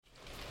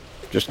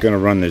Just going to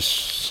run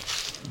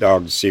this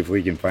dog to see if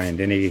we can find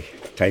any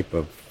type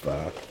of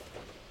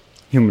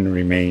human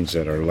remains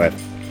that are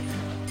left.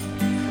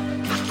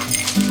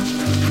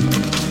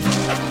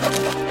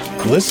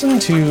 Listen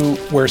to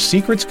Where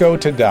Secrets Go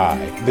to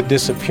Die, The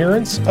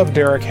Disappearance of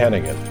Derek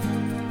Hennigan.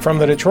 From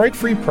the Detroit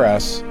Free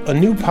Press, a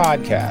new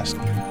podcast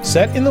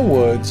set in the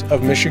woods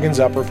of Michigan's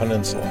Upper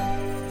Peninsula.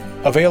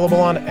 Available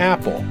on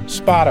Apple,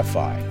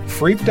 Spotify,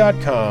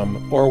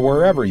 Freep.com, or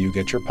wherever you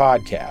get your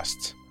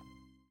podcasts.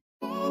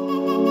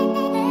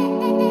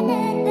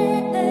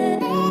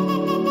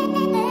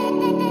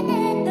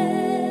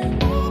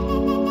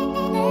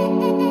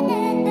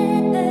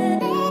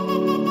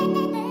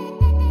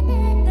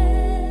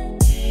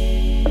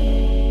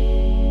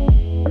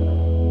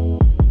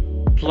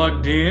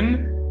 Plugged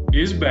In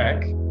is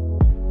back,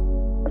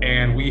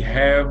 and we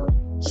have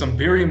some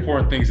very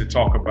important things to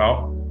talk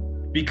about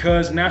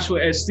because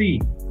Nashville SC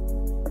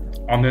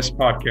on this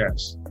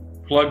podcast,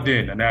 Plugged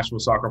In, a Nashville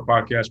soccer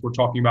podcast, we're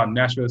talking about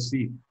Nashville SC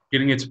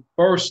getting its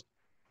first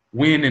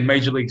win in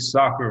Major League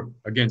Soccer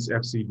against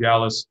FC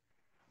Dallas.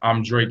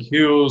 I'm Drake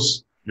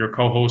Hills, your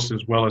co-host,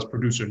 as well as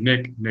producer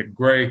Nick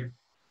Gray.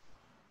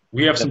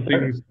 We have some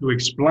things to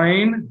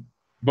explain,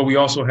 but we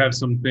also have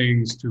some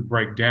things to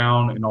break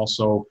down and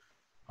also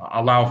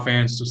allow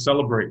fans to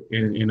celebrate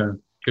in a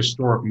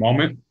historic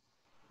moment.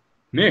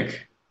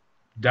 Nick,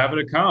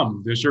 David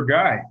Accam, there's your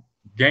guy.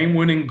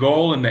 Game-winning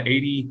goal in the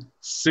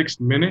 86th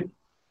minute.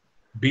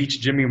 Beats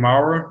Jimmy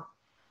Maurer.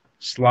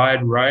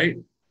 Slide right.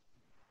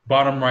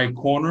 Bottom right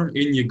corner.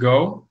 In you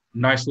go.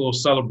 Nice little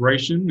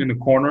celebration in the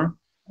corner.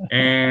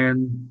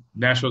 And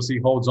Nashville SC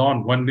holds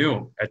on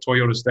 1-0 at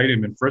Toyota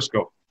Stadium in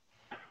Frisco.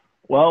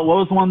 Well, what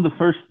was one of the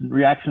first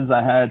reactions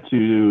I had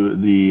to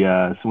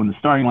so when the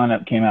starting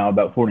lineup came out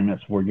about 40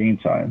 minutes before game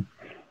time?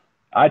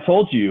 I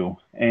told you,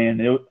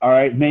 and all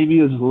right, maybe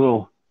it was a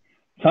little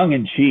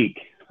tongue-in-cheek,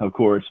 of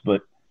course,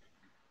 but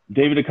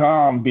David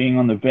Accam being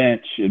on the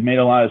bench, it made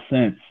a lot of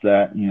sense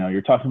that,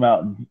 you're talking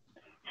about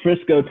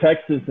Frisco,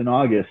 Texas in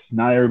August.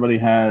 Not everybody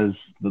has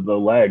the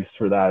legs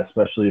for that,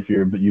 especially if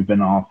you've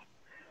been off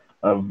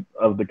of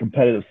the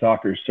competitive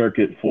soccer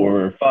circuit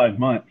for 5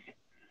 months.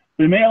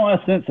 But it made a lot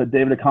of sense that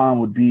David Accam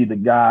would be the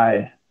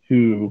guy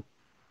who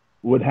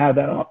would have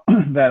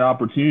that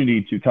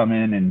opportunity to come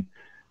in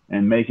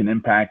and make an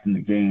impact in the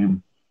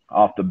game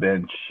off the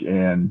bench.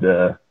 And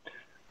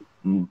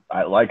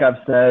like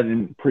I've said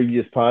in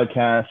previous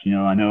podcasts,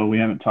 I know we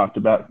haven't talked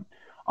about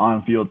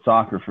on-field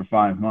soccer for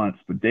 5 months,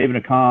 but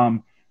David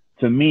Accam,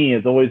 to me,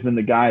 has always been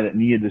the guy that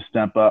needed to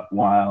step up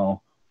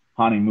while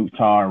Hani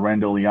Mukhtar,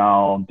 Randall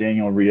Leal,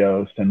 Daniel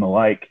Rios, and the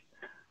like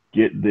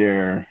get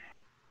their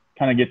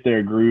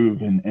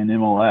groove in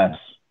MLS.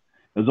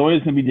 It was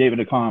always going to be David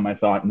Accam, I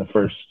thought, in the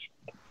first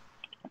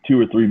 2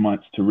 or 3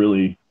 months to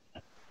really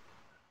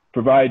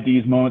provide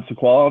these moments of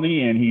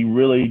quality, and he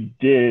really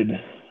did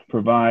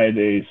provide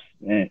a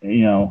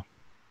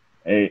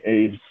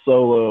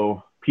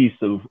solo piece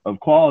of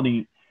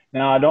quality.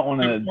 Now, I don't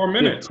want to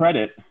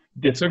discredit.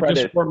 It took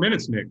just 4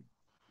 minutes, Nick.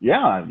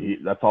 Yeah,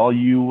 that's all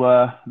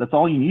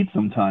you need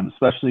sometimes,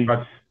 especially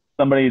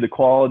somebody the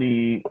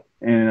quality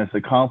and as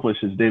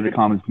accomplished as David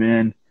Accam has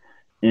been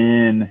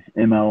in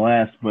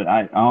MLS. But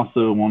I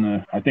also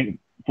I think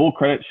full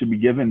credit should be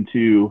given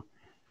to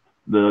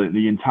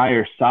the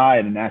entire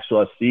side of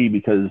Nashville SC,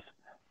 because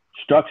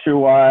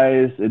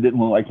structure-wise, it didn't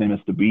look like they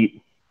missed a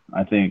beat.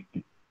 I think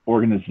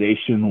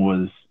organization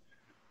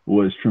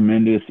was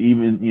tremendous.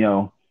 Even,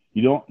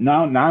 you don't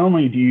not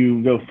only do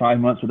you go 5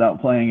 months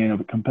without playing in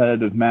a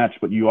competitive match,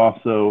 but you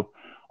also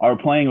are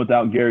playing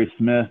without Gary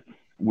Smith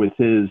with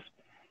his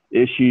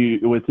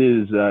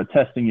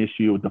testing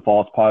issue with the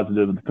false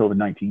positive of the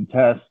COVID-19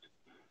 test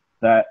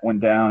that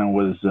went down and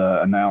was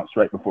announced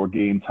right before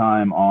game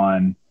time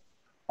on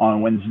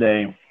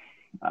Wednesday.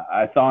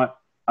 I thought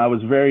I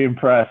was very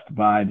impressed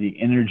by the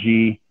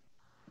energy,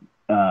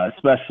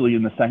 especially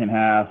in the second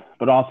half,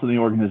 but also the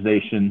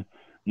organization.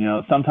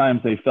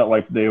 Sometimes they felt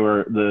like they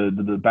were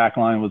the back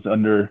line was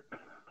under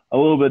a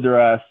little bit of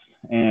duress,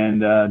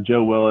 and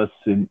Joe Willis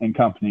and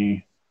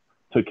company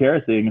took care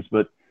of things.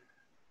 But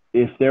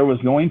if there was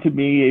going to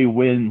be a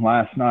win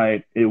last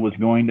night, it was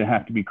going to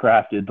have to be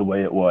crafted the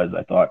way it was,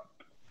 I thought.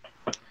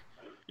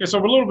 Yeah, so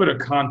a little bit of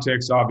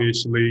context,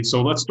 obviously.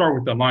 So let's start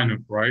with the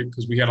lineup, right?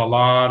 Because we had a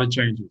lot of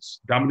changes.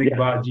 Dominic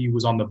Baji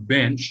was on the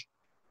bench,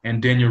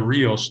 and Daniel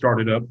Rios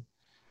started up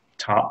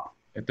top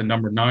at the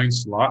number 9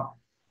 slot.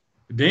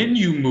 Then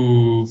you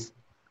move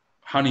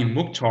Hani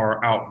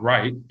Mukhtar out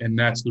right, and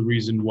that's the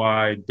reason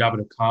why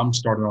David Accam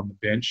started on the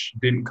bench.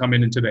 Didn't come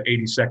in until the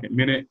 82nd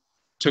minute.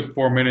 Took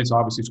 4 minutes,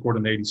 obviously scored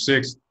in the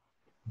 86th.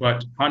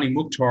 But Hani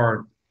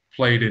Mukhtar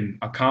played in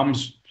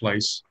Akam's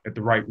place at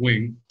the right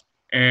wing.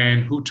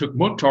 And who took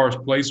Mukhtar's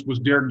place was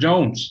Derek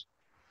Jones,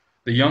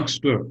 the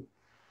youngster,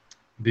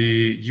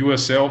 the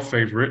USL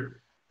favorite.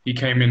 He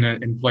came in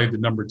and played the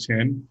number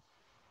 10.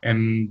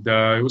 And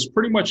it was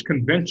pretty much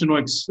conventional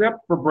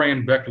except for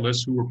Brian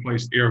Beckles, who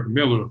replaced Eric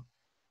Miller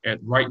at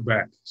right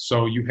back.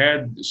 So you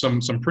had some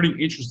pretty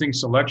interesting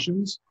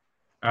selections.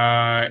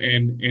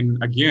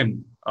 And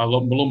again, a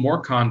little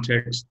more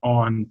context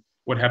on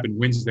what happened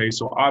Wednesday.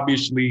 So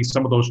obviously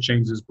some of those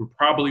changes were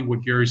probably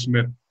what Gary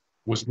Smith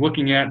was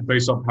looking at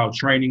based off how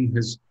training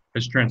has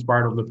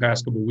transpired over the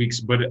past couple of weeks.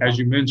 But as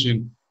you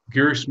mentioned,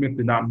 Gary Smith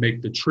did not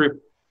make the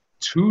trip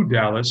to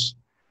Dallas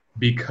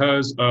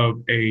because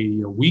of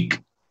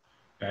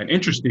an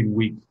interesting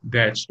week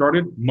that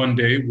started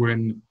Monday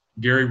when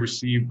Gary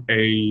received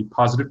a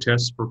positive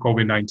test for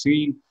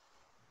COVID-19.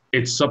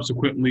 It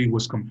subsequently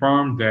was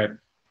confirmed that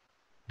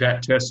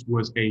that test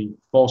was a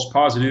false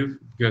positive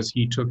because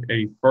he took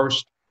a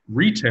first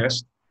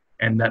retest,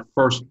 and that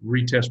first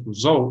retest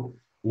result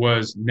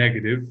was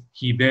negative.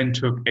 He then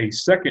took a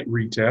second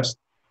retest,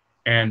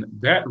 and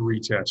that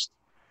retest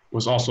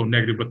was also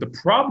negative. But the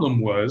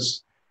problem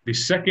was the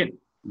second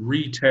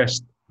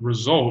retest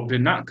result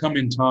did not come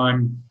in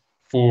time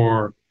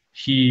for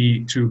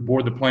he to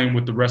board the plane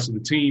with the rest of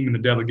the team and the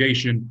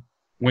delegation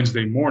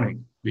Wednesday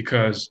morning,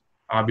 because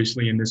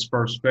obviously in this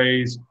first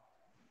phase,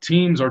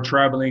 teams are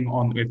traveling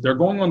if they're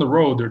going on the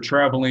road, they're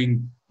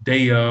traveling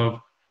day of,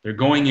 they're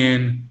going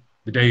in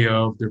the day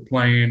of, they're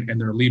playing, and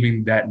they're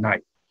leaving that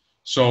night.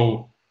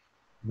 So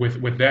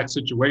with that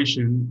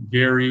situation,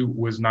 Gary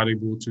was not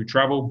able to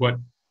travel, but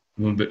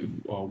the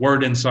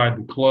word inside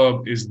the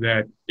club is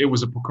that it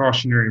was a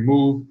precautionary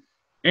move,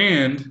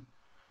 and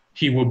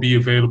he will be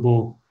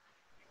available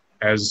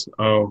as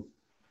of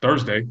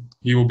Thursday.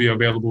 He will be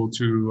available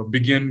to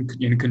begin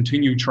and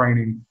continue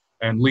training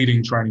and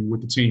leading training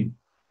with the team.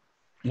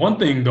 One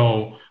thing,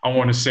 though, I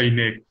want to say,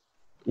 Nick,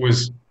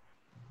 was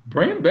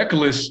Brand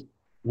Beckless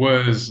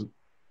was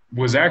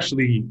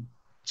actually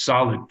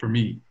solid for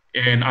me.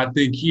 And I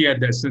think he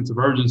had that sense of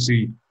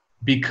urgency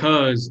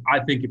because I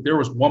think if there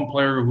was one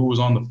player who was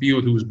on the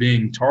field who was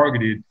being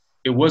targeted,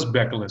 it was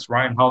Beckless.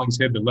 Ryan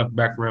Hollingshead, the left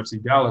back for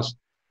FC Dallas,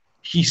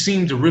 he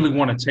seemed to really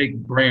want to take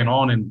Brand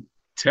on and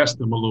test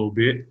him a little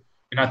bit.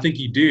 And I think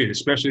he did,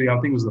 especially I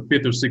think it was the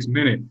 5th or 6th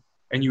minute.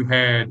 And you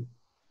had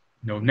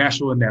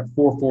Nashville in that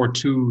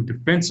 4-4-2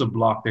 defensive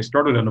block. They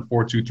started in a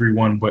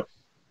 4-2-3-1, but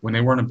when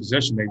they weren't in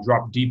possession, they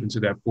dropped deep into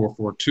that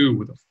 4-4-2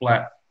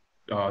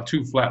 with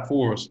two flat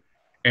fours.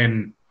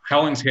 And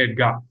Hollingshead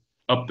got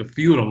up the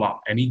field a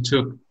lot, and he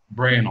took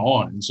Brand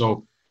on. And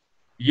so,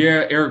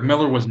 yeah, Eric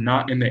Miller was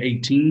not in the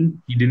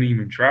 18. He didn't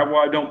even travel,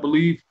 I don't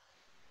believe.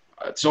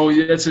 So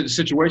it's a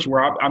situation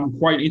where I'm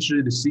quite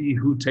interested to see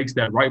who takes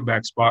that right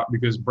back spot,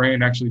 because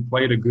Brand actually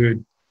played a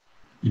good,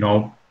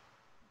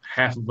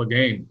 half of a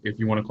game, if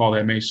you want to call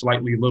that, maybe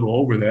slightly a little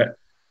over that.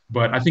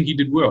 But I think he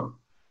did well.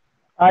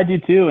 I do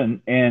too,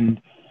 and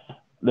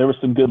there was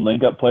some good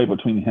link-up play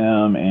between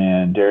him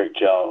and Derek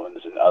Jones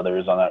and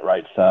others on that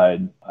right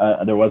side.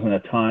 There wasn't a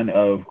ton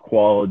of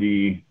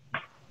quality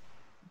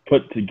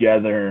put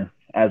together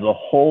as a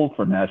whole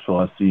for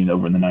Nashville SC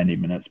over the 90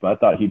 minutes, but I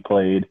thought he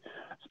played,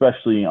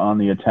 especially on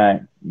the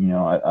attack,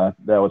 that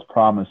was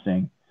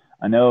promising.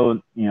 I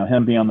know,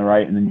 him being on the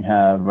right, and then you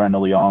have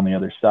Randall Leal on the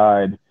other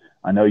side.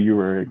 I know you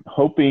were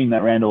hoping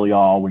that Randall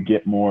Leal would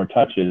get more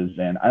touches,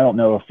 and I don't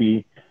know if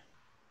he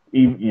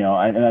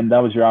and that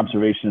was your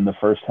observation in the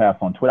first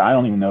half on Twitter. I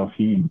don't even know if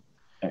he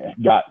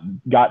got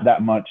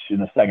that much in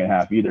the second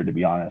half either, to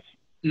be honest.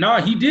 No,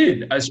 he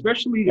did.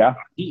 Especially, yeah.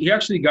 He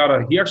actually got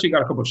a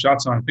couple of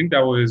shots on. I think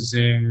that was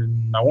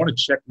in. I want to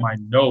check my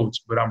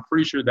notes, but I'm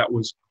pretty sure that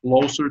was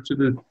closer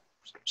to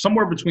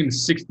somewhere between the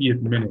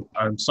 60th minute,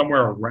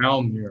 somewhere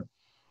around there.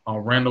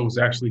 Randall was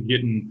actually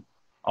getting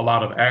a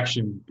lot of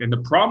action, and the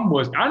problem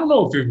was, I don't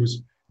know if it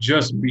was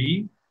just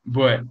me,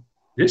 but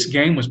this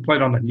game was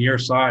played on the near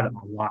side a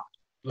lot.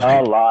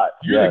 A lot.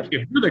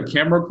 If you're the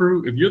camera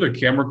crew,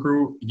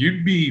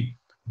 you'd be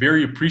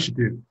very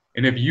appreciative.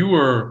 And if you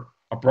were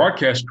a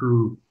broadcast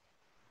crew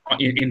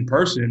in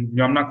person,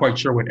 I'm not quite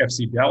sure what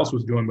FC Dallas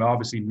was doing, but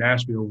obviously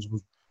Nashville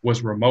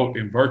was remote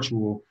and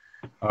virtual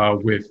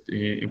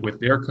with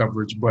their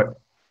coverage. But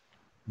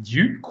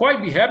you'd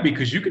quite be happy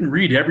because you can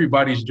read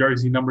everybody's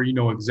jersey number. You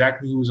know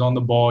exactly who's on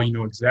the ball. You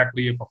know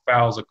exactly if a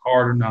foul's a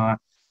card or not,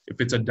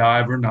 if it's a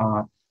dive or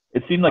not.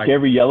 It seemed like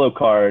every yellow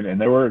card,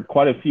 and there were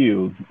quite a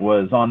few,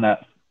 was on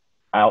that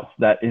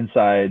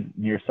inside,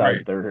 near side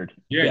right. Third.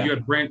 Yeah, you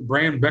had Brand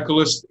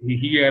Beckless.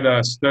 He had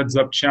a studs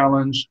up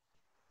challenge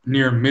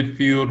near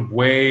midfield,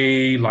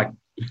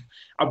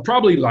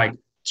 probably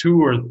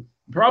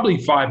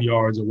 5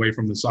 yards away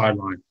from the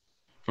sideline.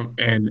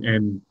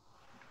 And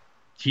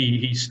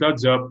he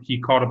studs up. He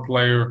caught a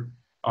player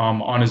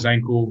on his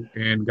ankle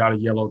and got a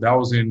yellow. That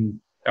was at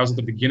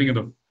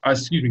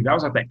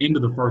the end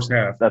of the first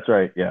half. That's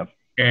right. Yeah.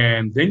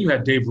 And then you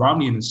had Dave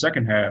Romney in the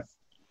second half,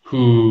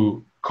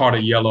 who caught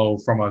a yellow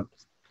from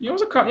it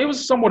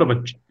was somewhat of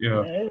a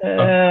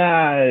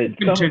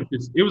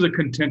contentious. It was a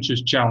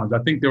contentious challenge. I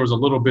think there was a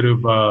little bit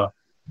of,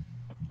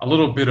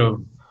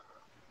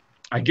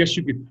 I guess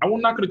you could. I'm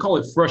not going to call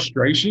it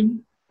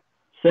frustration,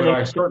 but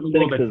I certainly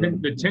know that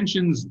the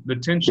tensions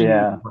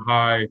were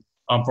high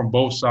from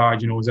both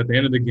sides. It was at the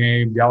end of the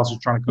game. Dallas was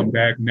trying to come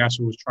back.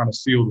 Nashville was trying to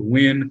seal the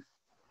win,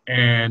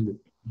 and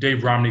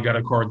Dave Romney got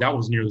a card that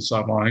was near the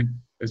sideline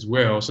as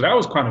well. So that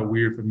was kind of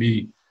weird for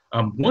me.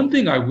 One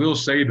thing I will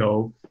say,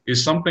 though,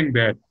 is something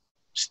that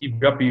Steve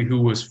Guppy,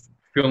 who was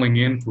filling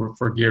in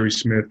for Gary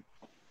Smith.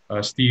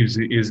 Steve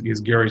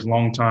is Gary's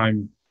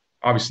longtime,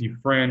 obviously,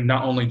 friend,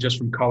 not only just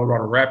from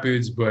Colorado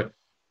Rapids, but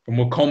from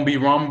Wakombe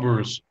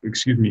Wanderers.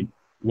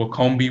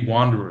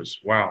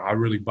 Wow, I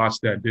really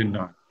botched that, didn't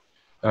I?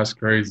 That's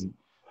crazy.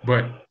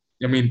 But,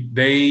 I mean,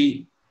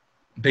 they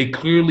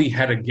clearly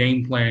had a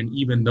game plan,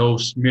 even though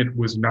Smith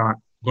was not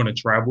going to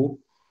travel.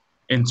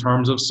 In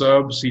terms of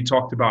subs, he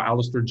talked about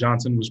Alistair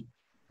Johnson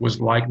was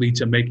likely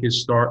to make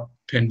his start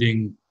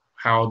pending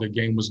how the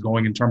game was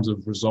going in terms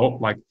of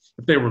result. Like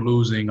if they were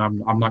losing,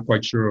 I'm not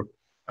quite sure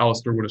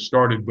Alistair would have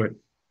started, but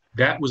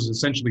that was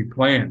essentially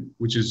planned,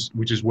 which is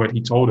what he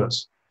told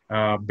us.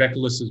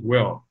 Beckles as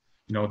well.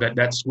 You know,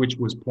 that switch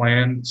was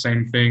planned.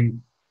 Same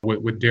thing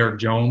with Derek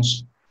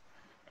Jones.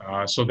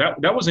 So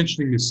that was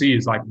interesting to see,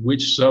 is like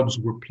which subs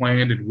were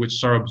planned and which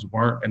subs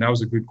weren't. And that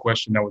was a good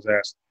question that was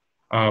asked.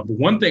 But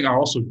one thing I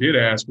also did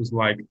ask was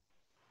like,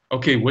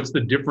 okay, what's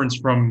the difference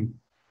from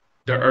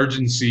the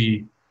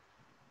urgency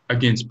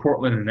against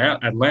Portland and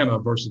Atlanta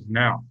versus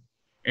now?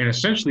 And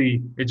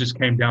essentially, it just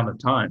came down to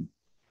time.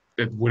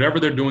 That whatever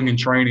they're doing in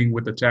training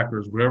with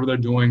attackers, whatever they're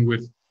doing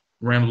with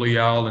Randall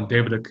Leal and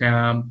David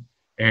Akam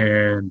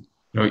and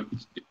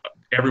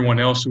everyone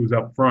else who's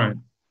up front,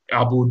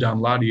 Abu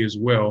Danladi as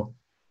well,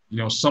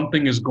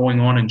 something is going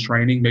on in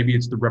training. Maybe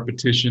it's the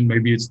repetition.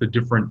 Maybe it's the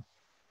different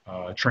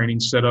training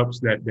setups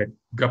that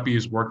Guppy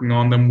is working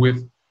on them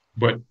with.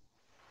 But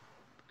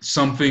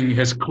something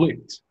has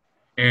clicked.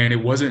 And it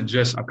wasn't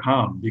just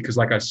Akam, because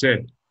like I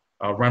said,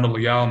 Randall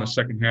Leal in the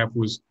second half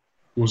was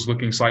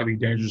looking slightly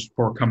dangerous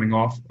before coming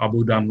off.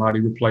 Abu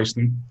Danladi replaced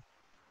him.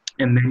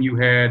 And then you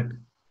had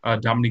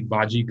Dominic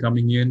Baji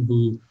coming in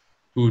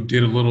who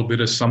did a little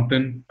bit of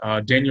something.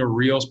 Daniel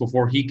Rios,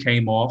 before he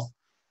came off,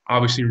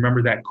 obviously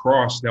remember that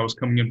cross that was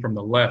coming in from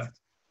the left.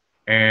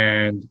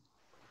 And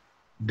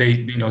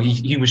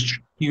he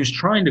was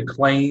trying to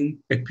claim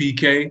a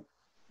PK,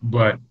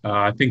 but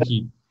I think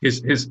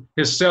his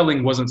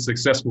selling wasn't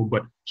successful,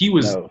 but he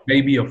was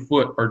maybe a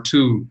foot or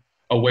two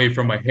away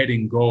from a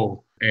heading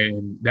goal,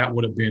 and that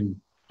would have been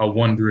a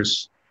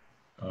wondrous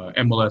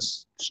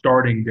MLS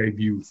starting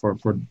debut for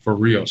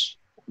Rios.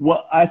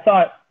 Well, I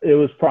thought it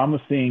was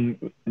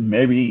promising,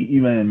 maybe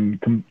even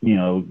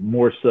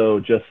more so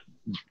just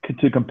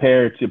to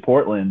compare to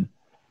Portland,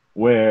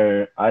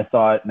 where I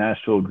thought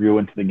Nashville grew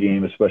into the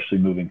game, especially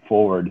moving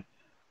forward.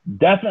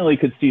 Definitely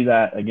could see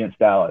that against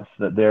Dallas,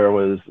 that there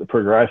was a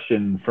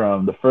progression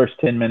from the first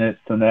 10 minutes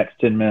to the next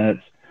 10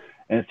 minutes.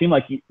 And it seemed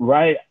like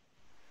right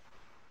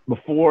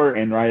before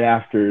and right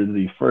after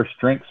the first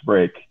drinks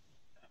break,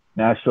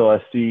 Nashville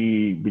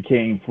SC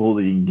became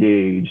fully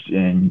engaged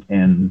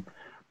in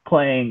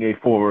playing a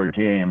forward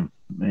game.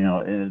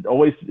 And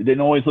it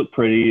didn't always look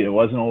pretty. It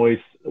wasn't always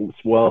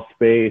well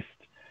spaced.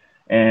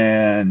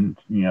 And,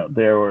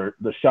 there were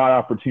the shot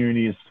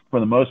opportunities for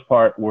the most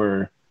part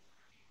were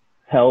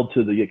held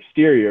to the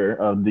exterior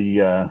of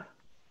the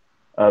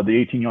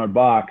 18-yard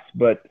box.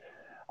 But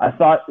I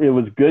thought it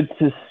was good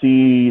to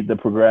see the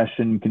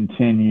progression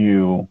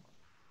continue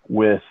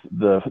with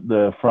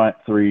the front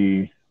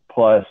three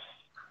plus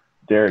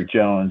Derek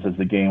Jones as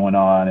the game went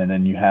on. And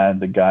then you had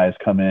the guys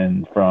come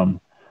in from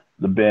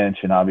the bench,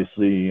 and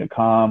obviously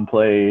Akam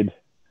played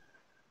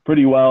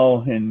pretty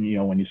well. And,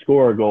 when you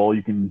score a goal,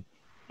 you can,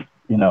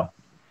 you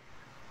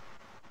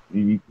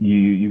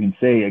can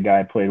say a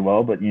guy played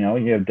well, but you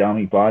have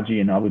Dominic Baji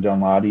and Abu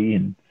Danladi,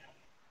 and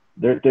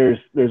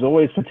there's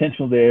always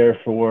potential there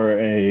for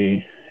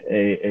a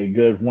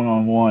good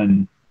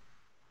one-on-one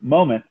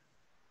moment.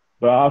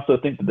 But I also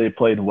think that they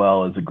played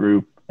well as a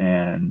group,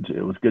 and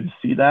it was good to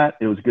see that.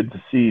 It was good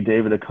to see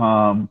David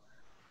Akam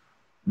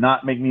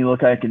not make me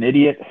look like an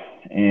idiot,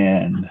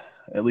 and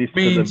at least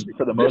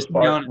for the most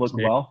part look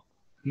well.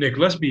 Nick,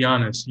 let's be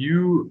honest.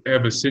 You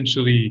have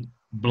essentially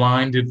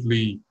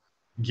blindedly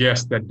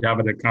guessed that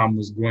David Akam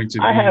was going to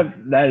be.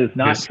 That is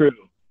not true.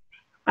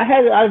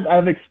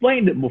 I've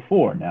explained it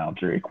before now,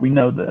 Drake. We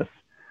know this,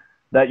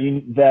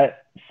 that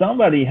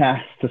somebody has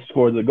to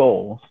score the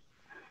goals,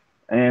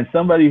 and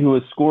somebody who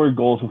has scored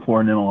goals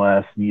before in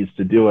MLS needs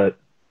to do it.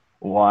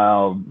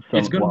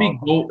 It's going to be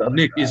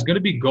Nick. It's going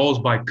to be goals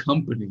by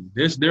company.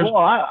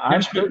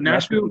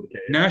 Nashville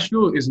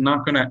is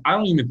not going to. I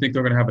don't even think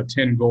they're going to have a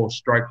 10-goal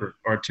striker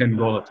or a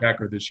 10-goal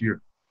attacker this year.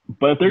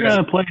 But if they're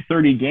going to play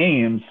 30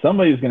 games,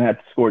 somebody's going to have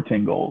to score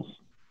 10 goals.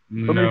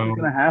 Somebody's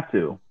going to have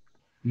to.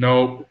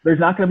 No. There's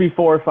not going to be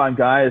 4 or 5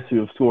 guys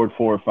who have scored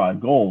 4 or 5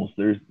 goals.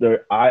 No.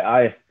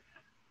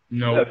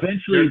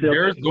 Eventually,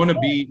 there's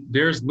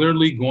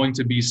literally going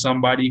to be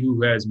somebody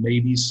who has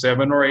maybe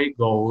 7 or 8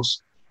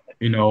 goals.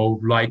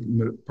 Like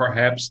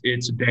perhaps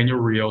it's Daniel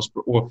Rios,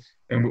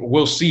 and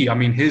we'll see. I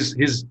mean,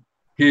 his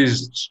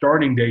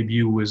starting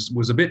debut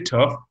was a bit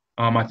tough.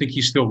 I think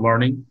he's still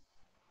learning,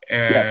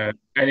 and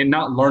in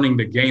not learning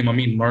the game, I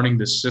mean learning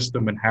the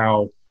system and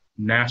how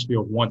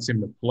Nashville wants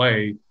him to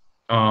play,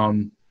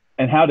 and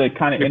how to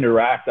kind of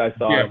interact. I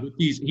thought, yeah,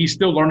 he's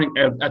still learning.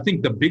 I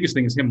think the biggest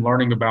thing is him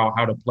learning about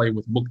how to play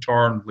with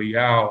Mukhtar and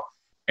Leal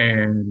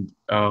and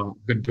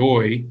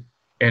Godoy.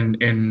 and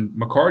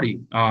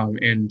McCarty,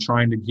 and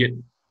trying to get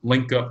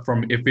link up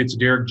from if it's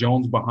Derek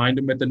Jones behind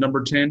him at the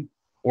number 10,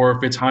 or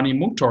if it's Hani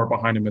Mukhtar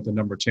behind him at the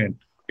number 10.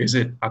 Is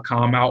it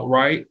Akam out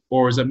right,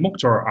 or is it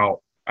Mukhtar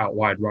out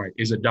wide right?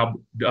 Is it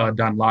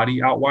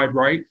Danladi out wide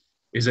right?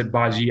 Is it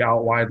Baji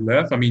out wide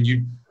left? I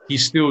mean,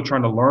 he's still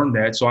trying to learn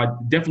that, so I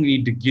definitely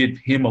need to give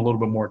him a little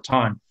bit more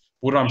time.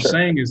 What I'm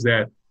saying is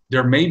that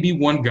there may be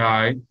one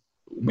guy,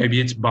 maybe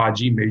it's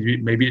Baji,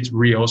 maybe it's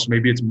Rios,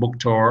 maybe it's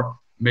Mukhtar,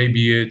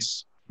 maybe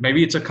it's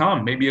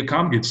Akam. Maybe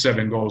Akam gets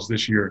 7 goals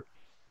this year.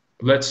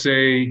 Let's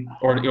say,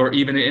 or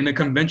even in a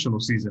conventional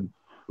season,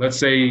 let's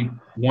say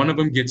one of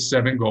them gets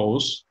 7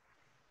 goals.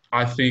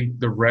 I think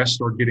the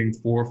rest are getting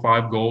 4 or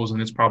 5 goals,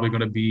 and it's probably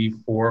going to be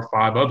 4 or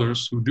 5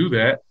 others who do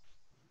that.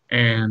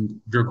 And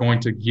you're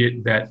going to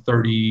get that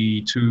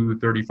 32,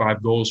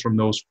 35 goals from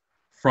those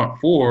front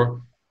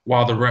 4,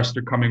 while the rest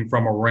are coming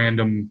from a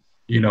random,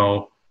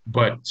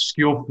 but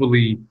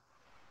skillfully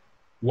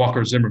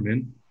Walker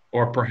Zimmerman,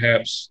 or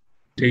perhaps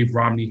Dave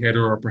Romney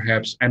header, or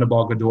perhaps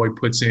Anibal Godoy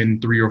puts in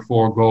 3 or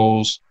 4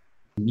 goals,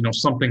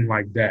 something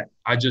like that.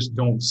 I just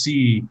don't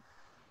see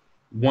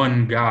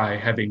one guy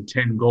having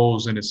 10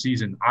 goals in a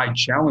season. I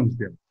challenged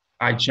him.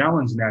 I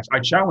challenged Nash. I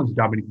challenged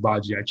Dominic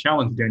Baji. I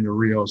challenged Daniel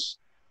Rios,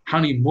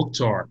 Hani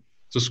Mukhtar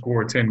to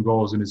score 10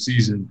 goals in a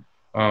season.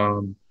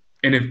 And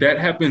if that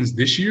happens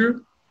this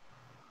year,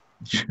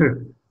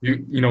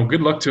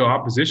 good luck to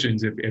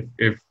oppositions.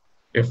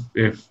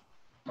 If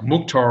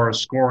Mukhtar is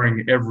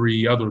scoring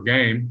every other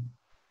game,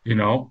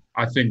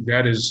 I think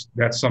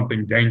that's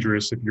something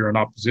dangerous if you're in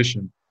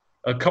opposition.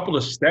 A couple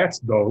of stats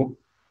though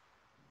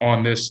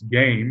on this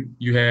game,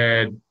 you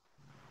had,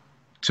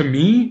 to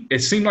me, it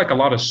seemed like a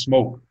lot of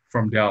smoke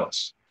from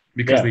Dallas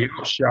because they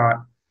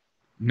outshot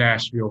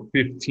Nashville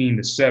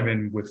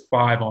 15-7 with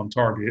 5 on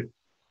target.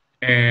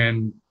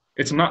 And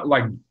it's not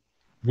like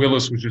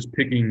Willis was just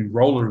picking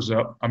rollers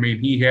up. I mean,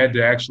 he had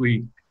to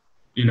actually,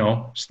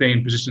 stay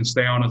in position,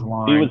 stay on his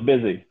line. He was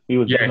busy. He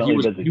was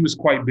busy. He was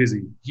quite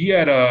busy. He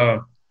had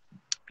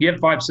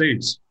 5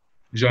 saves,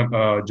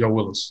 Joe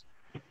Willis.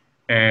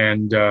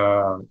 And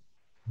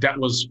that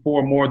was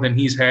 4 more than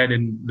he's had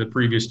in the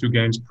previous 2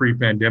 games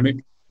pre-pandemic.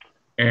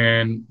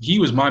 And he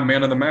was my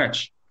man of the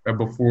match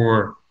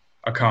before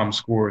Akam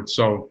scored.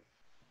 So,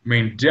 I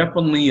mean,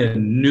 definitely a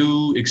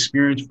new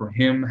experience for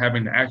him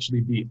having to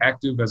actually be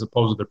active as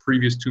opposed to the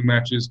previous 2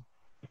 matches.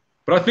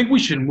 But I think we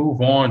should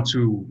move on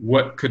to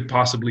what could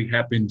possibly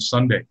happen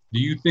Sunday. Do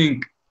you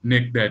think,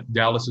 Nick, that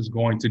Dallas is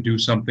going to do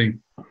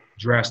something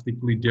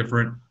drastically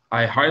different?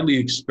 I highly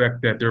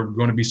expect that there are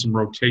going to be some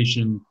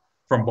rotation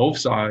from both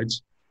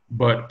sides,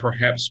 but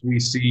perhaps we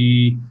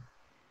see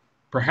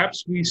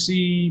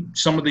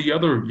some of the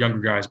other younger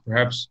guys.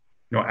 Perhaps,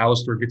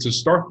 Alistair gets a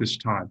start this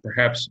time.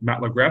 Perhaps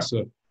Matt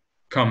LaGrassa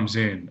comes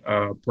in.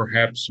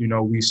 Perhaps,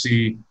 we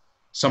see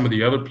some of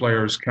the other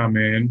players come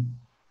in.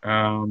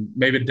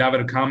 Maybe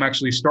David Akam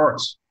actually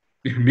starts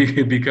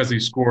because he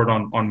scored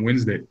on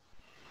Wednesday.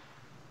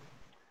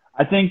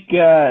 I think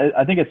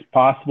it's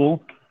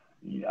possible.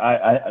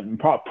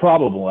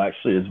 Probable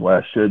actually is what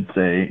I should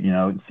say.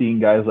 Seeing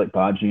guys like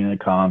Baji and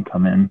Akam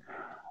come in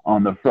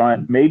on the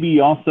front.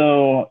 Maybe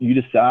also you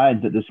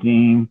decide that this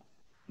game,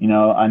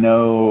 I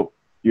know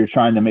you're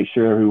trying to make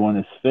sure everyone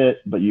is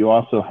fit, but you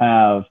also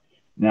have,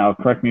 now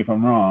correct me if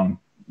I'm wrong,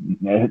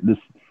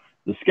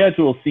 the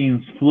schedule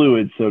seems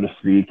fluid, so to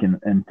speak,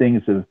 and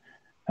things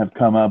have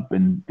come up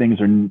and things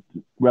are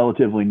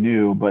relatively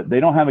new, but they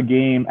don't have a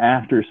game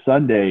after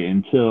Sunday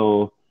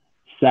until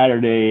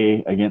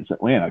Saturday against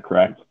Atlanta,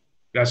 correct?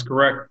 That's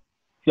correct.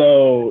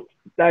 So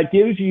that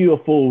gives you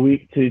a full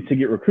week to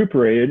get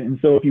recuperated. And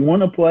so if you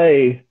want to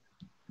play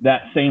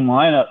that same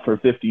lineup for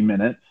 50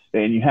 minutes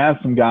and you have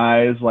some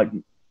guys like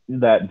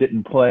that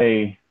didn't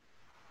play,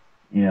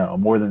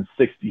 more than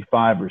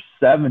 65 or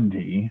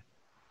 70,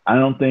 I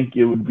don't think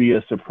it would be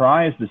a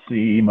surprise to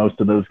see most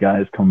of those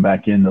guys come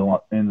back into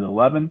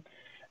 11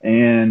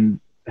 and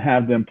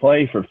have them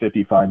play for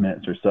 55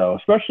 minutes or so,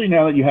 especially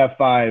now that you have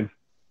five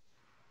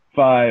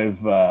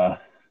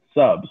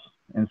subs.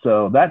 And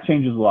so that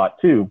changes a lot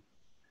too,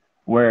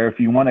 where if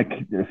you want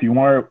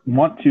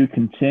to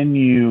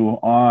continue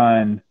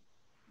on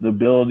the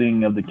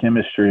building of the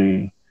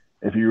chemistry,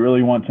 if you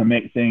really want to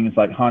make things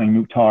like Hani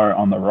Mukhtar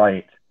on the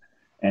right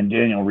and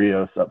Daniel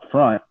Rios up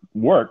front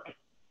work,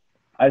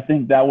 I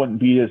think I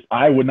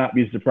would not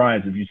be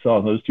surprised if you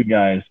saw those 2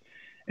 guys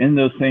in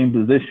those same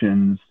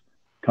positions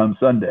come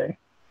Sunday.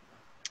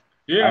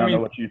 Yeah, I don't know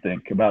what you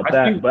think about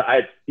that, but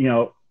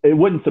it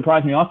wouldn't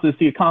surprise me also to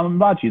see a common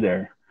Bachi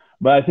there.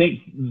 But I think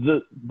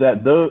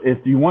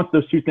if you want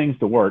those 2 things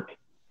to work,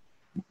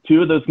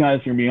 2 of those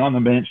guys are going to be on the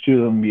bench, 2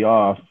 of them will be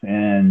off,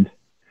 and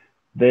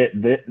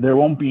there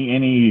won't be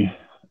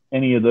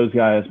any of those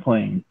guys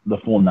playing the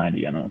full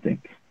 90. I don't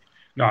think.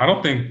 No, I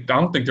don't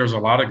think there's a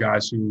lot of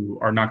guys who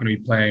are not going to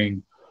be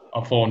playing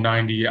a full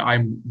 90.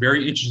 I'm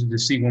very interested to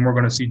see when we're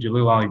going to see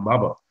Jalil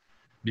Alibaba,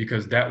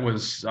 because that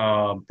was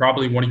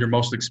probably one of your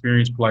most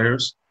experienced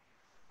players,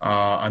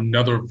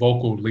 another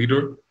vocal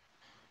leader,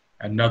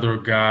 another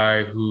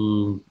guy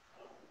who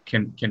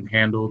can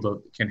handle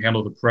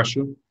the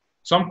pressure.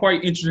 So I'm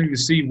quite interested to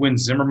see when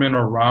Zimmerman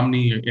or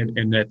Romney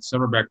in that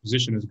center back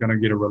position is going to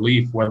get a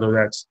relief, whether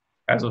that's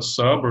as a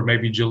sub or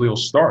maybe Jaleel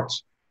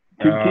starts.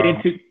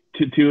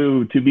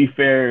 To be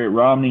fair,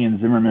 Romney and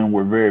Zimmerman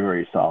were very,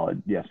 very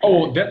solid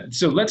yesterday.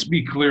 So let's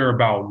be clear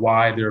about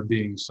why they're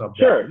being subbed.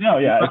 Sure, no,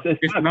 yeah,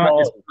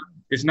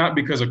 it's not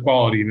because of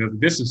quality.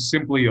 This is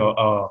simply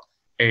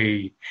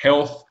a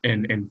health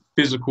and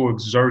physical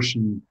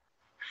exertion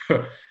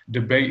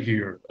debate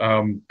here,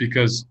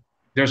 because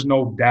there's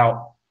no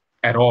doubt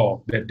at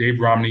all that Dave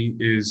Romney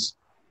is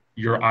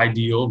your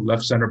ideal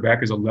left center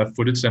back, is a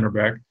left-footed center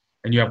back,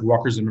 and you have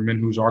Walker Zimmerman,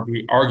 who's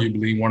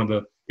arguably one of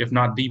the, if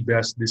not the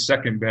best, the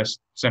second best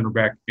center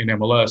back in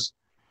MLS.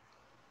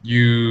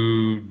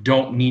 You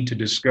don't need to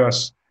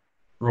discuss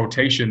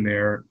rotation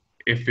there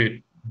if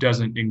it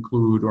doesn't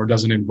include or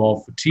doesn't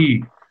involve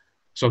fatigue.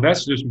 So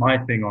that's just my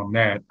thing on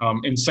that.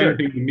 And same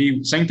thing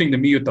to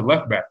me with the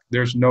left back.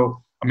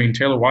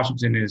 Taylor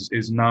Washington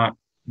is not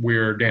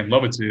where Dan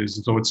Lovitz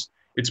is. So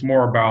it's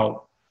more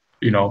about,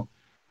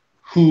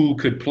 who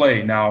could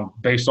play. Now,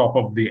 based off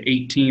of the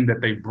 18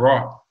 that they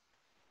brought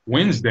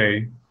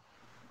Wednesday,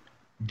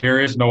 there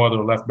is no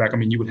other left back.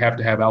 You would have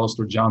to have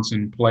Alistair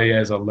Johnson play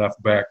as a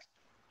left back.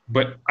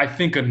 But I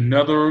think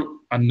another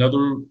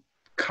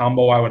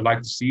combo I would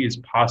like to see is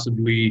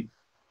possibly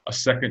a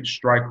second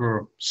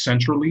striker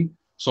centrally.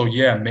 So,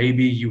 yeah,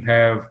 maybe you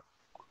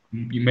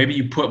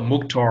put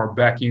Mukhtar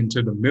back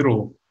into the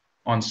middle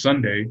on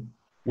Sunday,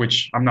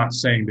 which I'm not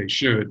saying they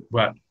should,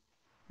 but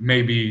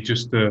maybe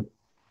just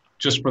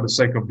for the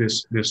sake of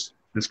this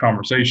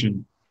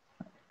conversation.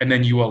 And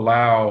then you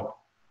allow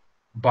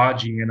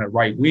Badji in a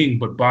right wing,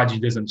 but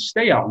Badji doesn't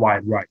stay out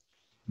wide right.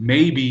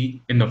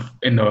 Maybe in the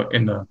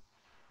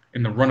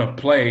run of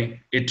play,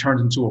 it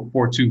turns into a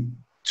 4-2-2,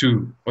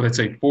 or let's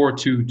say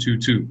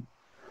 4-2-2-2.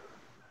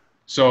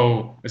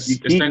 So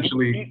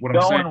essentially, what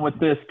I'm saying with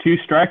this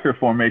two-striker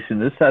formation,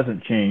 this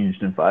hasn't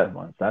changed in 5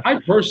 months. I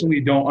personally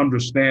don't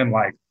understand.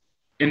 Like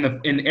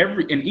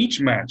in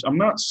each match, I'm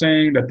not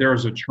saying that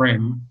there's a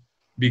trend,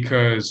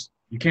 because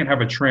you can't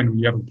have a trend when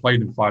you haven't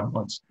played in 5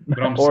 months.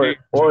 But I'm saying,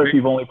 or if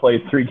you've only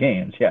played 3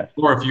 games, yes.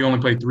 Or if you only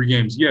played 3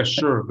 games, yes,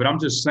 sure. But I'm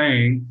just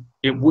saying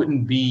it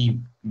wouldn't be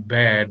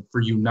bad for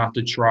you not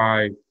to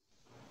try,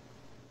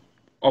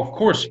 of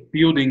course,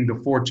 fielding the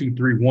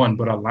 4-2-3-1,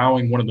 but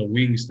allowing one of the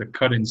wings to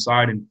cut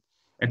inside and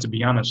to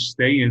be honest,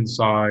 stay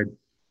inside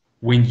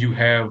when you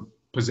have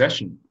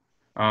possession.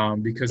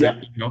 Because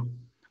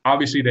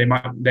obviously they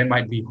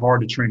might be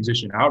hard to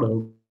transition out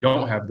of,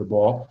 don't have the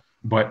ball,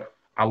 but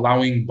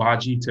allowing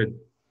Badji to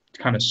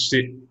kind of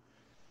sit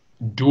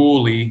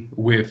dually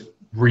with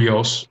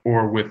Rios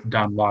or with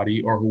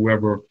Donladi or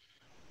whoever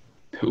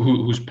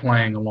who's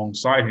playing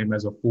alongside him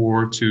as a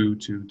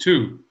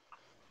 4-2-2-2.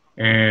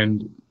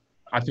 And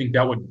I think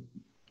that would,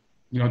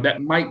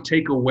 that might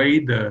take away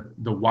the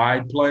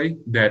wide play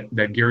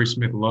that Gary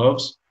Smith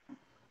loves.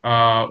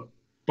 But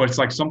it's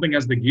like something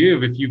has to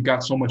give if you've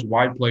got so much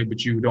wide play,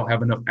 but you don't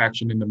have enough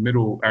action in the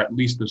middle, or at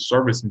least the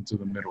service into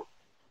the middle.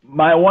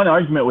 My one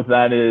argument with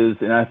that is,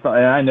 and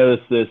I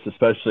noticed this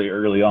especially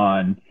early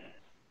on,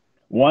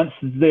 once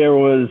there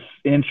was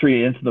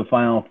entry into the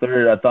final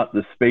third, I thought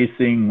the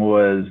spacing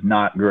was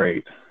not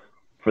great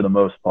for the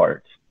most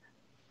part.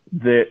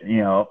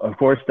 Of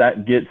course,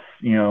 that gets,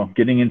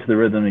 getting into the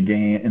rhythm of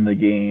the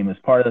game is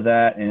part of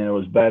that, and it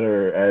was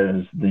better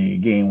as the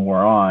game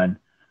wore on.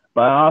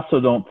 But I also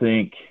don't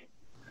think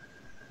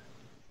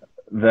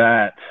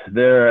that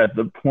they're at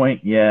the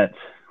point yet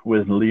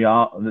with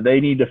Leon.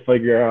 They need to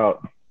figure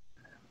out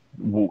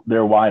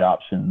their wide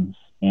options,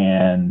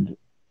 and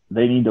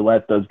they need to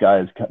let those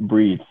guys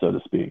breathe, so to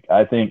speak.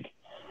 I think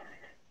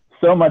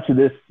so much of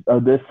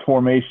this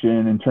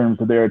formation in terms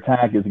of their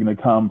attack is going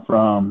to come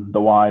from the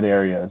wide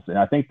areas. And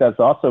I think that's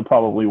also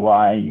probably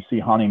why you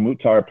see Hani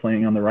Mukhtar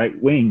playing on the right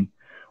wing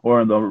or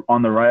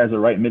on the right as a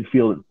right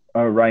midfield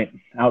or right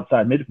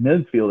outside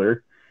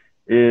midfielder,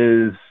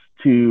 is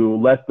to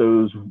let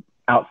those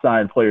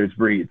outside players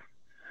breathe.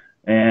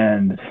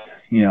 And,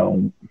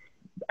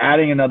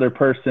 adding another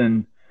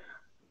person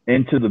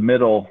into the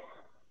middle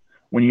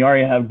when you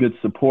already have good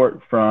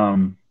support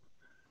from,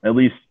 at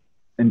least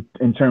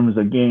in terms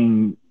of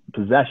gaining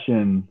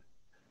possession,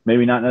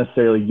 maybe not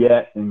necessarily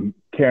yet, and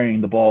carrying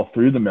the ball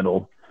through the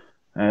middle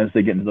as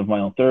they get into the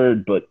final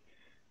third. But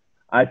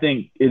I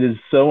think it is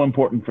so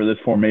important for this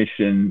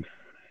formation,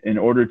 in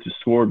order to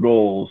score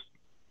goals,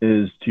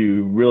 is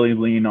to really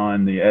lean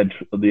on the edge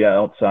of the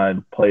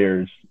outside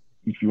players.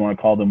 If you want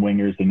to call them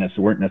wingers, they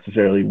weren't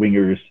necessarily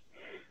wingers.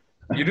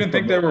 You didn't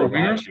think they were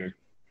wingers?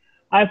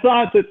 I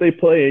thought that they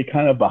play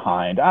kind of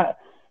behind.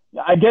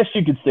 I guess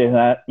you could say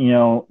that.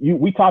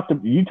 You talked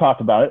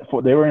about it.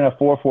 They were in a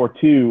 4-4-2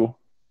 for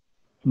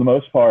the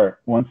most part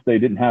once they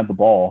didn't have the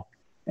ball.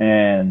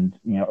 And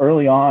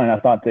early on, I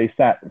thought they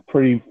sat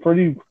pretty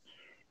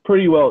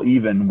well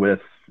even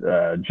with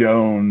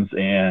Jones,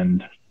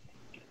 and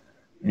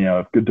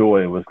if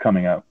Godoy was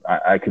coming up,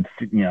 I could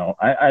see.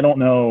 I don't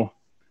know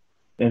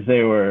if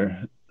they were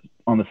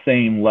on the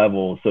same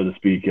level, so to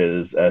speak,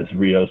 as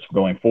Rios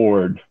going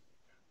forward.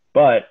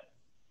 But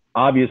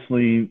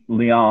obviously,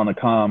 Leon and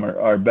Akam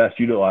are best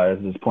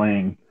utilized as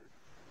being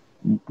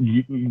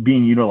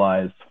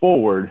utilized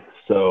forward.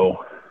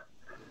 So,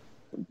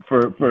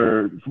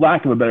 for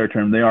lack of a better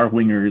term, they are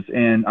wingers,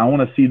 and I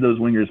want to see those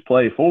wingers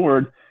play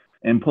forward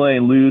and play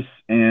loose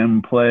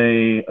and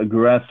play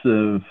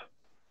aggressive,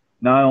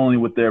 not only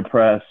with their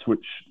press,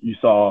 which you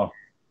saw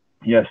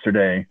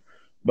yesterday,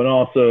 but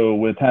also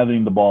with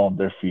having the ball at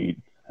their feet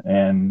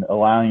and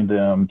allowing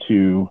them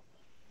to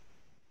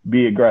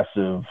be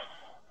aggressive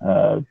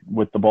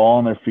with the ball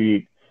on their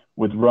feet,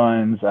 with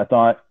runs. I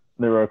thought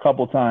there were a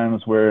couple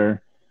times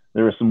where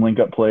there were some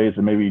link-up plays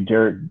and maybe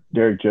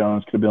Derek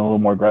Jones could have been a little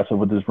more aggressive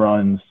with his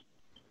runs,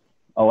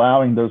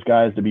 allowing those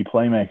guys to be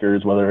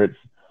playmakers, whether it's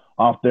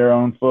off their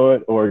own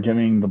foot or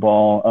giving the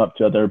ball up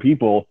to other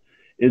people,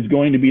 is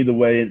going to be the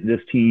way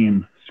this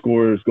team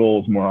scores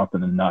goals more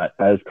often than not,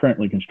 as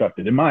currently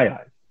constructed, in my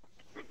eyes.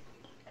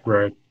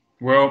 Right.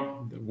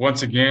 Well,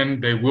 once again,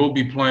 they will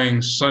be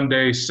playing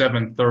Sunday,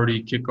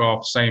 7:30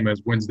 kickoff, same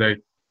as Wednesday,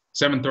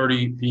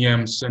 7:30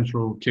 p.m.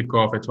 Central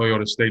kickoff at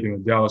Toyota Stadium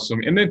in Dallas.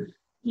 And then,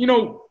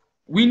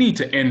 we need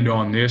to end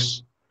on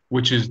this,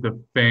 which is the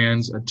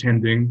fans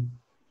attending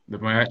the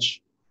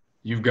match.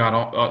 You've got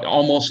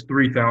almost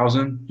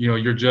 3,000.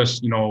 You're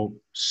just,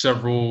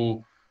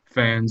 several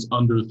fans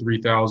under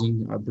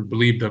 3,000. I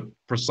believe the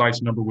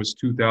precise number was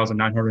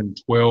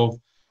 2,912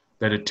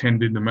 that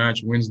attended the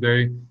match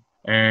Wednesday.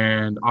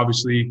 And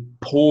obviously,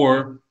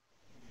 poor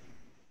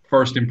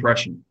first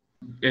impression.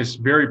 It's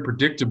very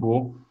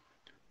predictable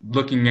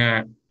looking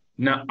at –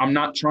 now, I'm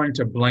not trying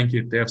to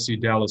blanket the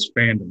FC Dallas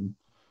fandom,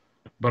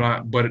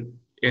 but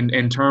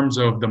in terms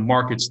of the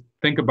markets,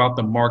 think about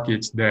the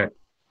markets that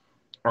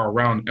are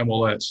around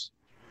MLS.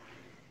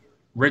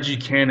 Reggie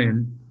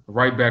Cannon,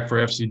 right back for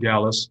FC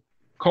Dallas,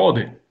 called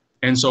it.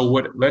 And so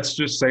let's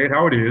just say it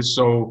how it is.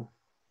 So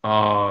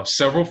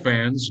several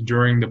fans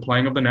during the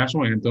playing of the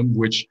national anthem,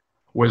 which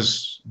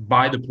was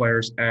by the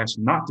players asked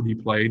not to be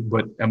played,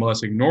 but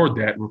MLS ignored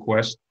that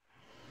request.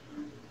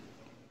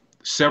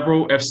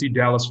 Several FC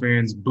Dallas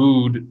fans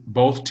booed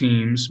both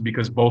teams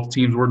because both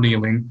teams were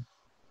kneeling,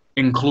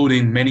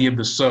 including many of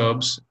the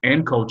subs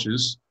and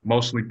coaches,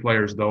 mostly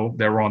players though,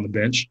 that were on the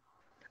bench,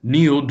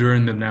 kneeled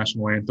during the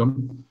national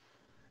anthem.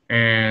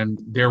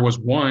 And there was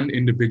one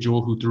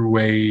individual who threw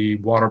a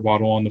water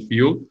bottle on the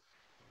field.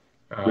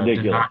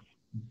 Ridiculous.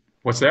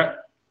 What's that?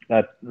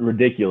 That's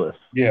ridiculous.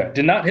 Yeah,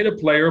 did not hit a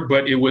player,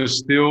 but it was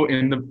still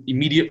in the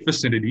immediate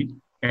vicinity,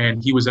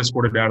 and he was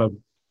escorted out of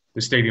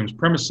the stadium's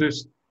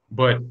premises.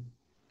 But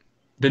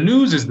the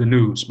news is the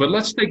news. But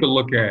let's take a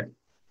look at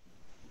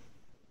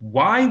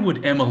why would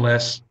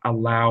MLS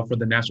allow for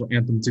the national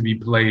anthem to be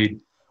played?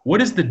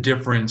 What is the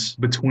difference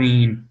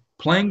between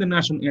playing the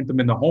national anthem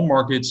in the home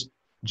markets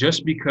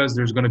just because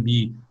there's going to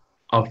be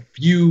a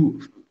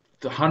few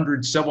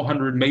hundred, several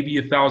hundred, maybe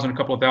 1,000, a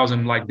couple of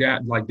thousand like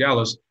that, like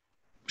Dallas?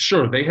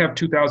 Sure, they have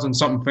 2,000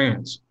 something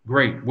fans.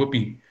 Great,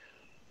 whoopee.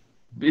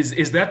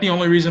 Is that the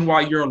only reason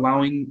why you're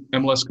allowing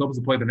MLS clubs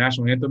to play the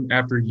national anthem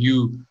after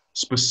you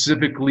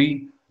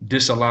specifically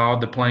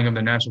disallowed the playing of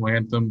the national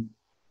anthem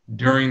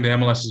during the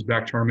MLS's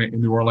back tournament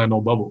in the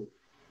Orlando bubble?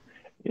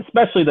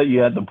 Especially that you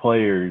had the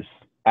players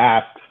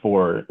ask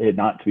for it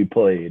not to be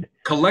played.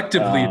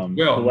 Collectively as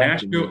well.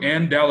 Nashville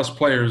and Dallas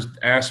players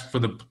asked for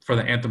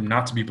the anthem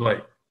not to be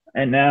played.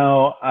 And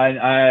now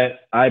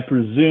I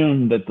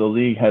presume that the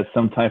league has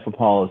some type of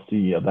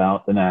policy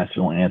about the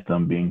national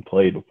anthem being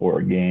played before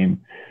a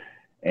game.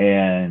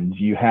 And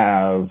you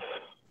have,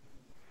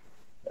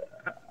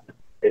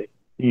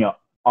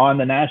 on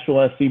the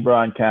Nashville SC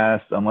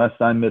broadcast, unless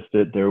I missed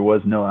it, there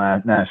was no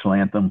national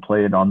anthem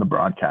played on the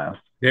broadcast.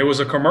 There was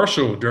a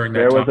commercial during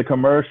that time. There was a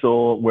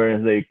commercial where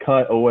they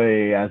cut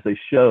away as they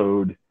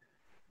showed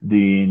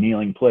the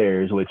kneeling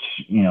players, which,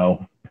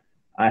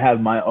 I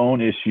have my own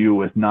issue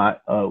with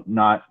not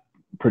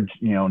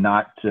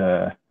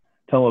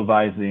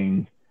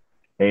televising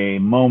a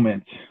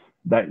moment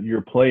that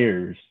your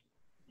players,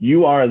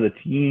 you are the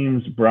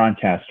team's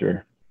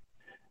broadcaster,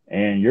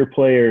 and your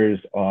players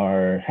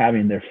are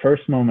having their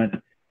first moment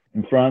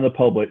in front of the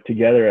public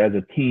together as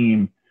a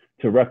team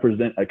to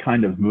represent a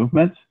kind of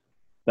movement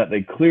that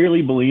they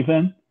clearly believe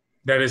in.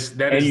 That is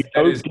do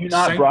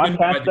not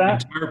broadcast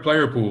that entire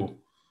player pool.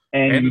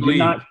 And you do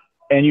not.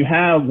 And you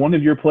have one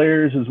of your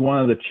players is one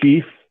of the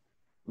chief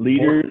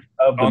leaders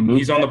of the movement.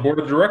 He's on the board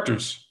of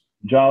directors.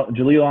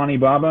 Jalilani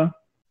Baba.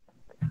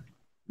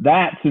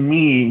 That to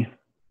me,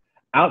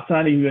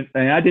 outside of even,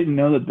 and I didn't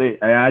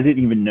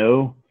even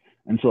know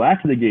until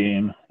after the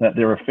game that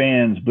there were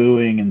fans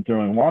booing and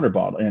throwing a water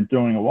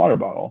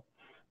bottle.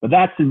 But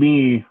that to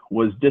me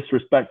was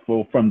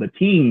disrespectful from the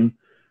team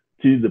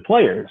to the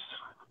players.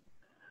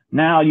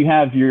 Now you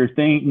have your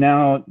thing.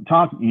 Now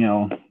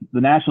the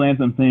national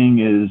anthem thing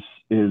is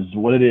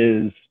what it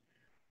is.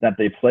 That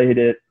they played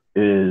it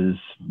is,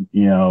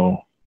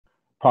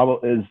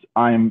 probably is,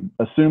 I'm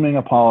assuming,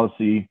 a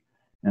policy,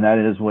 and that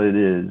is what it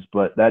is.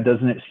 But that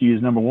doesn't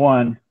excuse, number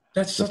one,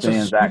 That's the such a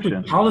fans' stupid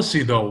action.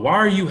 policy, though. Why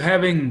are you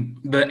having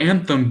the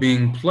anthem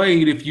being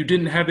played if you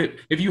didn't have it?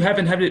 If you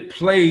haven't had it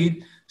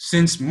played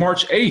since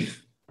March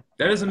 8th,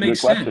 that doesn't make Good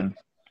sense. question.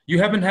 You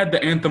haven't had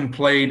the anthem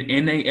played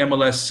in a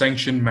MLS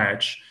sanctioned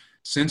match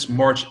since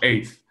March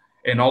 8th,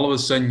 and all of a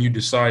sudden you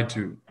decide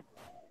to.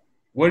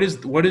 What is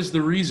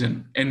the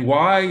reason, and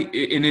why?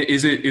 And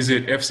is it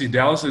FC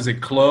Dallas? Is it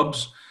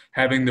clubs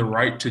having the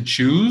right to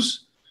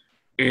choose,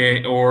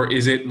 or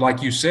is it,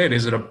 like you said,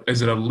 is it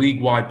a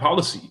league wide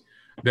policy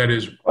that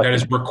is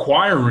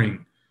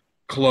requiring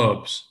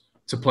clubs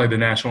to play the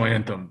national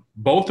anthem?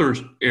 Both are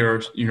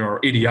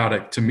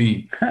idiotic to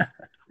me.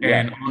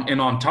 Yeah.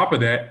 And on top of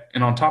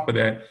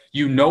that,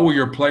 you know where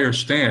your players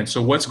stand.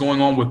 So what's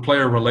going on with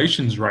player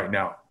relations right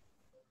now?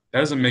 That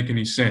doesn't make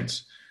any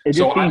sense. It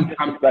just seems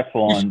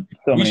disrespectful on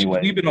so many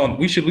ways.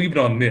 We should leave it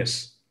on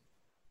this.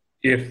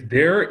 If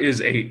there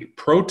is a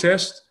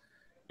protest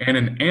and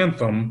an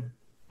anthem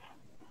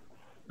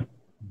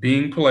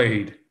being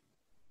played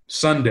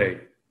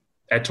Sunday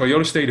at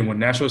Toyota Stadium when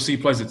Nashville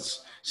SC plays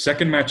its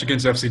second match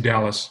against FC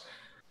Dallas,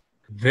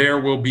 there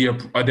will be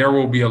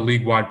a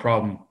league-wide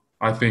problem,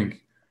 I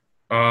think.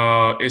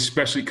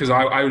 Especially because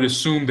I would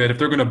assume that if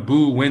they're going to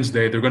boo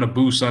Wednesday, they're going to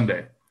boo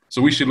Sunday.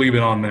 So we should leave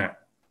it on that.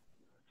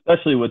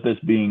 Especially with this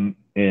being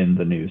in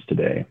the news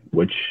today,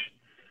 which...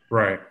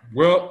 Right.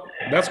 Well,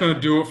 that's going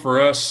to do it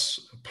for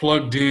us.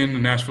 Plugged in, the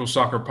Nashville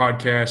Soccer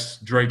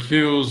Podcast. Drake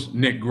Hills,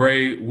 Nick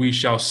Gray. We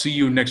shall see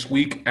you next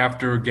week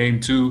after Game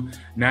 2,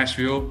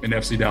 Nashville and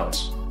FC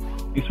Dallas.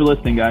 Thanks for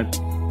listening, guys.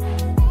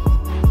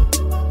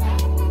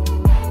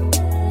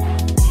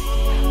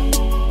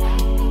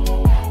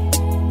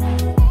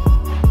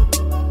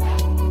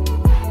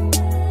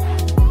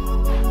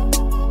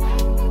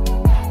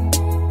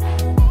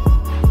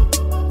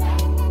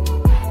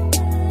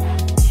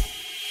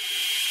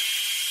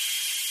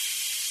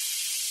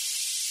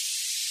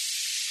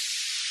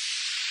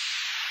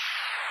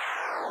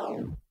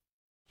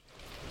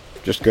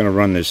 Just going to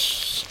run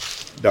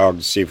this dog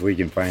to see if we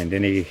can find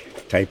any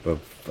type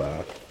of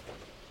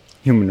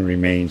human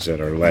remains that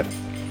are left.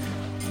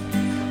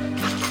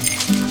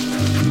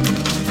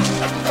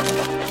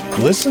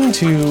 Listen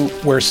to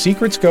Where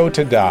Secrets Go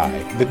to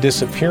Die, The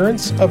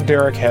Disappearance of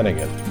Derek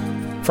Hennigan.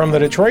 From the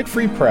Detroit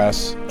Free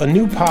Press, a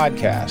new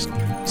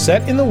podcast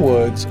set in the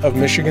woods of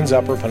Michigan's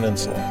Upper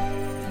Peninsula.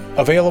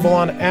 Available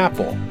on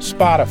Apple,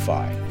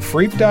 Spotify,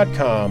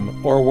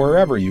 Freep.com, or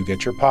wherever you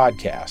get your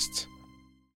podcasts.